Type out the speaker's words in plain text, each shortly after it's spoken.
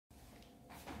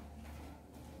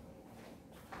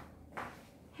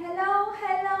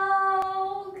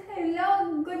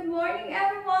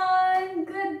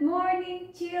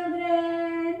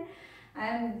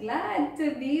glad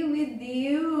to be with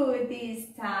you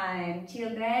this time.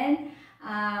 Children,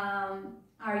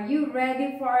 are you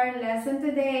ready for our lesson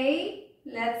today?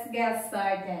 Let's get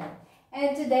started.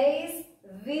 In today's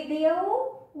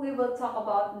video, we will talk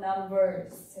about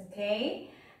numbers, okay?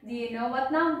 Do you know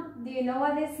what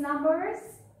is numbers?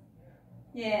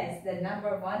 Yes, the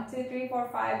number 1, 2, 3, 4,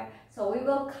 5. So we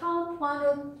will count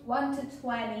 1 to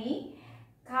 20.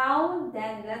 Count,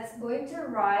 then let's going to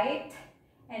write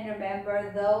and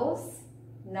remember those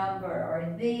number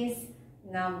or these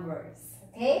numbers.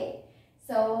 Okay?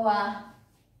 So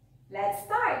let's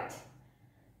start.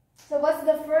 So what's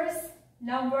the first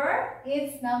number?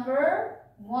 It's number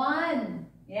 1.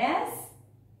 Yes?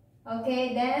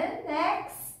 Okay, then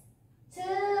next 2.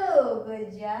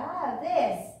 Good job.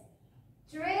 This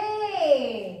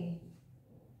 3,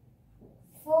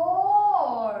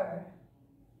 4,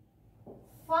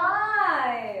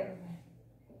 5,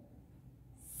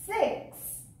 6,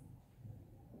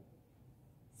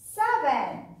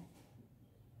 7,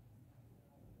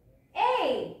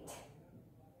 8,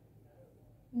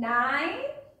 9,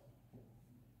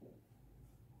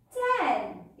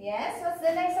 10. Yes, what's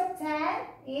the next of 10?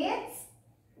 It's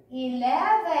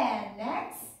 11.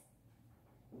 Next,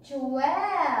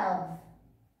 12,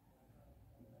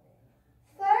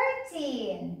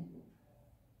 13,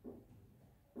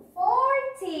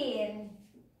 14,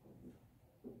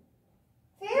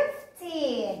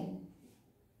 15,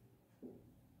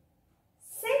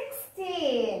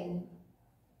 16,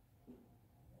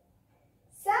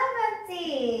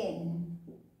 17,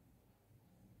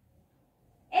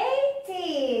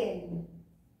 18,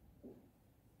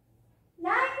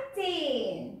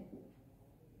 19,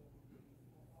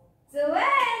 20.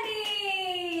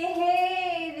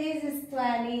 Hey, this is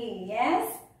 20.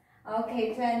 Yes?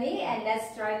 Okay, 20. And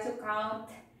let's try to count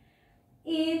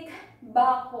it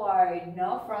backward,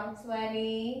 no? From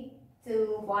 20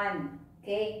 to 1.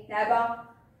 Okay, Nabang?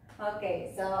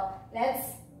 Okay, so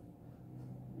let's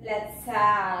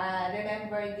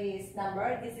remember this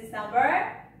number. This is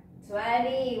number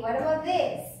 20. What about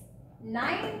this?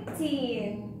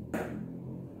 19,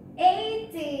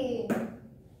 18,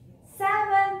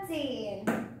 17,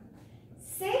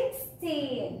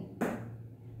 16,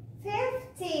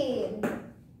 15,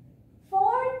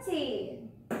 14,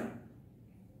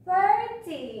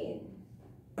 13,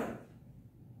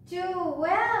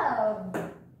 12,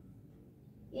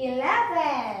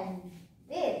 11,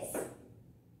 this,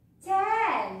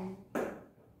 10,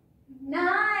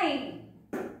 9,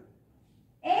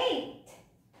 8,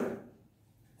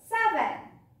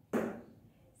 7,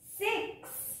 6,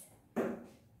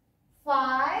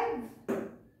 5,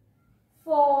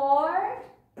 4,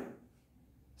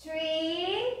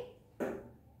 3,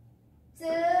 2,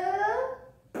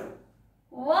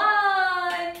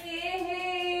 1.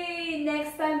 Yay!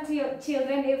 Next time,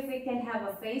 children, if we can have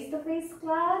a face-to-face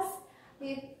class,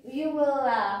 you will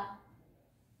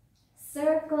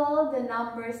circle the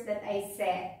numbers that I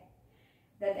said.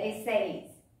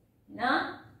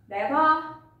 No?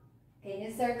 Diba? Can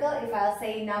you circle? If I'll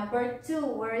say number 2,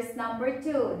 where is number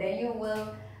 2? Then you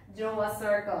will draw a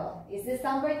circle. Is this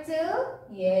number 2?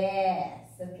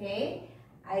 Yes. Okay.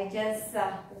 I just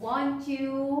want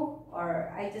to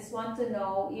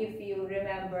know if you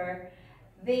remember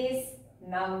these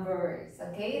numbers.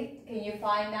 Okay. Can you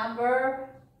find number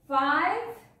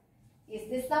 5? Is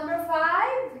this number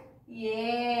 5?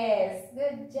 Yes.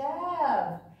 Good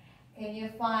job. Can you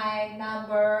find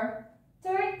number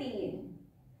 13?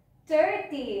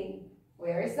 13.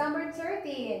 Where is number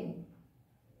 13?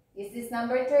 Is this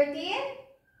number 13?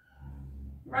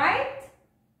 Right?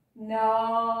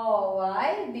 No.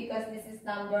 Why? Because this is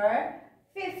number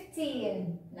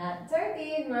 15. Not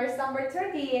 13. Where's number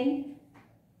 13?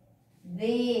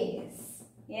 This.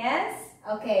 Yes?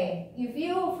 Okay. If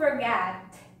you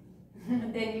forgot,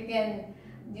 then you can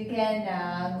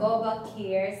go back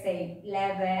here, say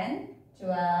 11,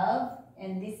 12,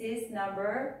 and this is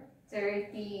number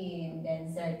 13.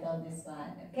 Then circle this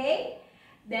one. Okay?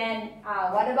 Then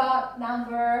what about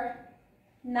number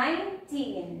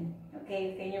 19?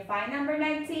 Okay, can you find number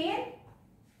 19?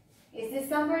 Is this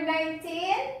number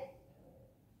 19?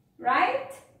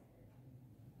 Right?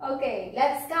 Okay,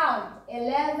 let's count.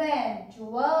 11,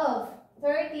 12,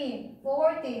 13,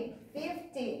 14,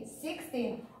 15,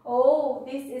 16. Oh,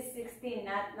 this is 16,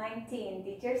 not 19.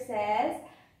 Teacher says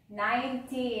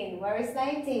 19. Where is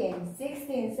 19?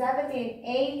 16, 17,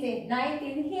 18,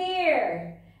 19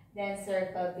 here. Then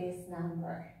circle this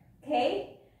number.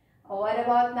 Okay? What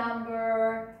about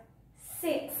number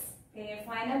 6? Can you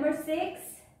find number 6?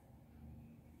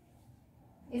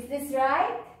 Is this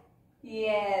right?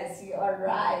 Yes, you are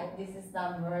right. This is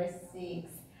number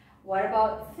 6. What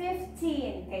about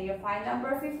 15? Can you find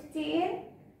number 15?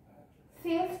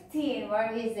 15,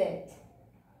 where is it?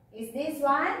 Is this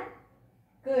one?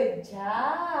 Good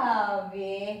job!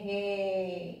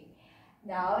 Yay!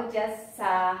 Now, just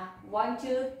want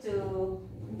you to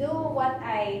do what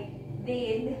I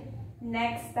did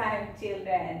next time,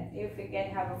 children, if we can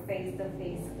have a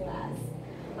face-to-face class.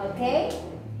 Okay?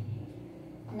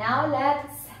 Now,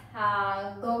 let's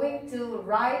going to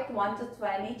write 1 to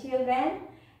 20, children.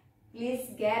 Please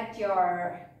get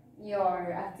your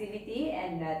activity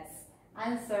and let's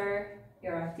answer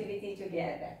your activity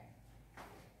together.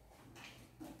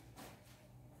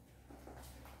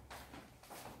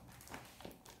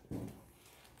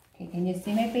 Okay, can you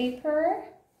see my paper?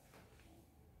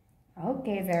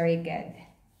 Okay, very good.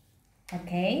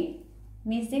 Okay,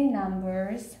 missing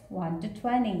numbers 1 to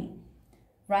 20.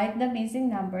 Write the missing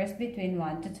numbers between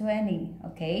 1 to 20.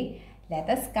 Okay, let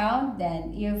us count.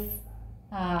 Then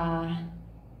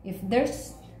if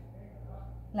there's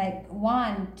like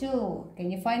 1, 2, can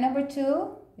you find number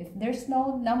 2? If there's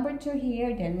no number 2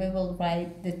 here, then we will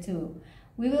write the 2.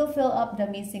 We will fill up the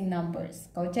missing numbers.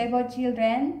 Go check out,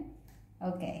 children.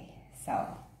 Okay, so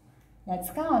let's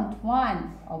count.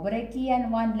 1. Obrekian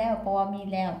 1 leo, pawami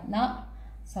leo. No?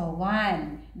 So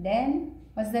 1. Then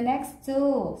what's the next?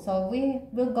 2. So we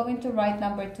will going to write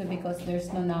number 2 because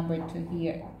there's no number 2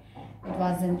 here. It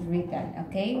wasn't written.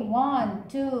 Okay, 1,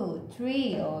 2,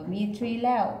 3. Oh, me 3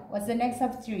 leo. What's the next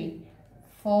of 3?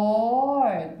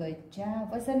 4. Good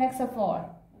job. What's the next of 4?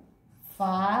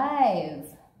 5.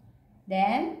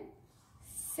 Then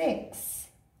 6,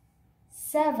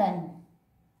 7,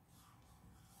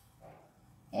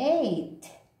 8,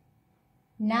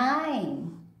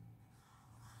 9,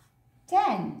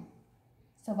 10.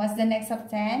 So what's the next of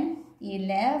 10?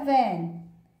 11,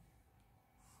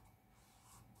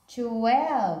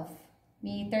 12.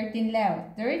 Me 13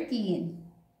 leo. 13.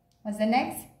 What's the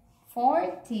next?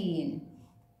 14,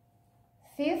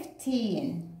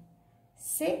 15,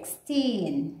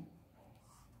 16,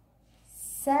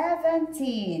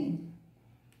 17,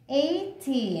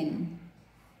 18,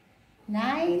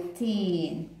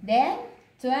 19, then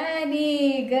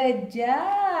 20. Good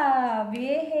job!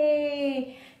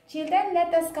 Yay! Children,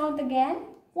 let us count again.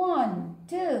 1,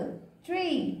 2,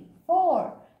 3,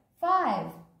 4, 5,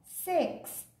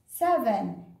 6,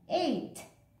 7, 8,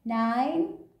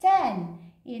 9, 10,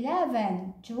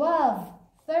 11, 12,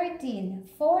 13,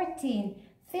 14,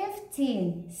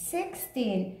 15,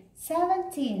 16,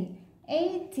 17,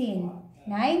 18,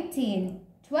 19,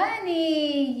 20.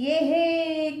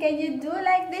 Yay! Can you do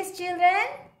like this, children?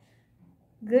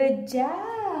 Good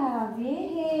job!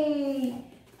 Yay!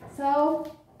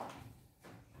 So,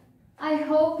 I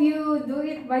hope you do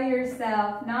it by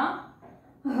yourself, no?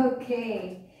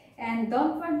 Okay. And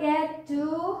don't forget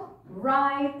to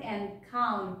write and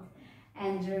count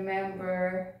and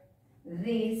remember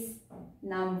these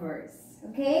numbers.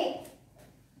 Okay?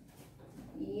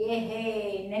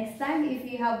 Yay! Next time, if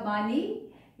you have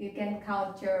money, you can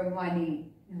count your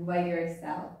money by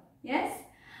yourself. Yes?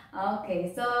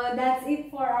 Okay, so that's it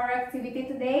for our activity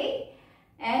today.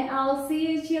 And I'll see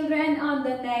you, children, on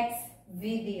the next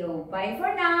video. Bye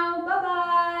for now.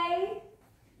 Bye-bye.